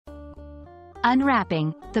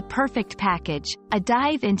Unwrapping, the perfect package, a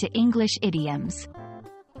dive into English idioms.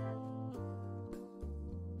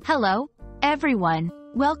 Hello, everyone.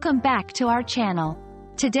 Welcome back to our channel.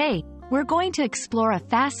 Today, we're going to explore a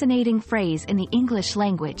fascinating phrase in the English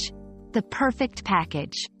language, the perfect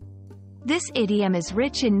package. This idiom is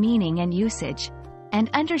rich in meaning and usage, and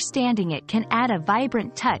understanding it can add a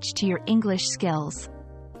vibrant touch to your English skills.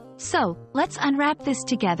 So, let's unwrap this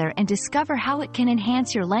together and discover how it can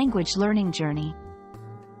enhance your language learning journey.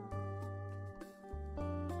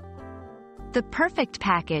 The perfect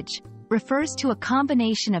package refers to a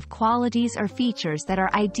combination of qualities or features that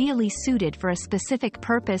are ideally suited for a specific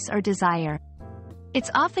purpose or desire.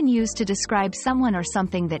 It's often used to describe someone or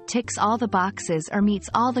something that ticks all the boxes or meets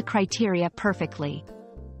all the criteria perfectly.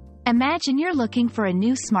 Imagine you're looking for a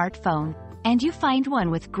new smartphone, and you find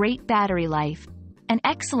one with great battery life, an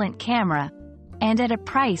excellent camera, and at a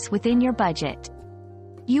price within your budget.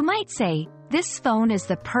 You might say, "This phone is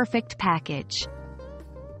the perfect package."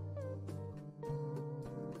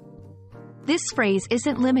 This phrase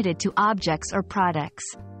isn't limited to objects or products.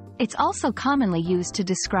 It's also commonly used to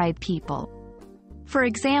describe people. For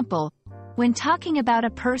example, when talking about a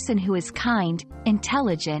person who is kind,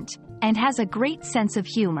 intelligent, and has a great sense of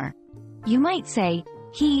humor, you might say,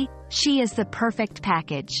 she is the perfect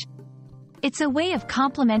package. It's a way of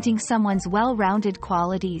complimenting someone's well-rounded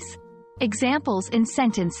qualities. Examples in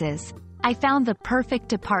sentences: I found the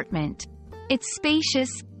perfect apartment. It's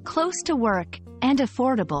spacious, close to work, and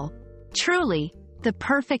affordable. Truly, the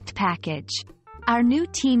perfect package. Our new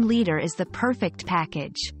team leader is the perfect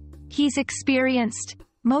package. He's experienced,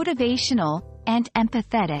 motivational, and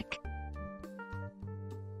empathetic.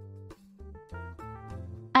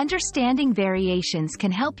 Understanding variations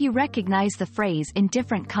can help you recognize the phrase in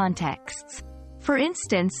different contexts. For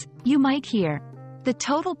instance, you might hear, "The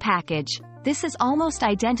total package." This is almost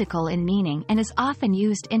identical in meaning and is often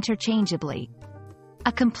used interchangeably.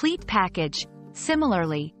 A complete package,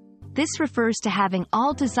 similarly, this refers to having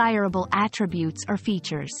all desirable attributes or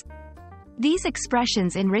features. These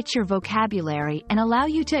expressions enrich your vocabulary and allow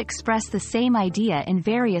you to express the same idea in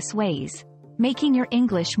various ways, making your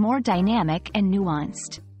English more dynamic and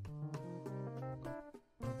nuanced.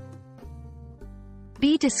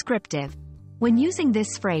 Be descriptive. When using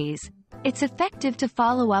this phrase, it's effective to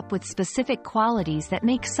follow up with specific qualities that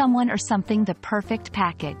make someone or something the perfect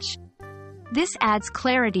package. This adds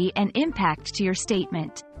clarity and impact to your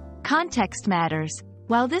statement. Context matters.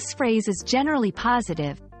 While this phrase is generally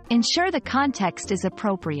positive, ensure the context is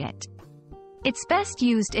appropriate. It's best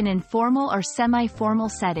used in informal or semi-formal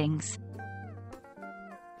settings.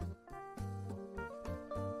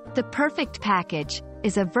 The perfect package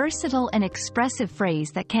is a versatile and expressive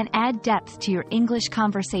phrase that can add depth to your English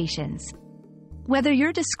conversations. Whether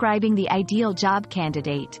you're describing the ideal job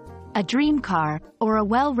candidate, a dream car, or a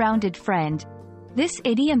well-rounded friend, this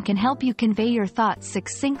idiom can help you convey your thoughts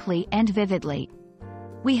succinctly and vividly.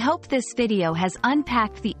 We hope this video has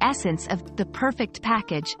unpacked the essence of the perfect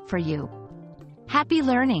package for you. Happy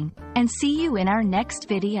learning, and see you in our next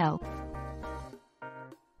video.